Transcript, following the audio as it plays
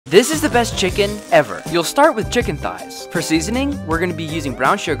This is the best chicken ever. You'll start with chicken thighs. For seasoning, we're going to be using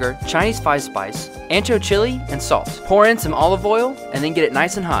brown sugar, Chinese five spice, ancho chili, and salt. Pour in some olive oil and then get it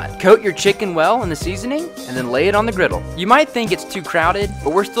nice and hot. Coat your chicken well in the seasoning and then lay it on the griddle. You might think it's too crowded,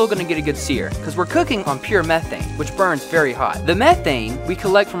 but we're still going to get a good sear because we're cooking on pure methane, which burns very hot. The methane we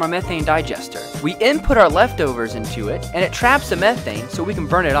collect from our methane digester. We input our leftovers into it and it traps the methane so we can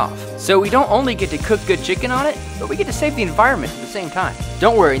burn it off. So we don't only get to cook good chicken on it, but we get to save the environment at the same time.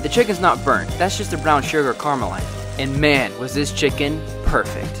 Don't worry, the chicken's not burnt. That's just the brown sugar caramelized. And man, was this chicken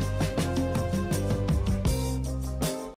perfect.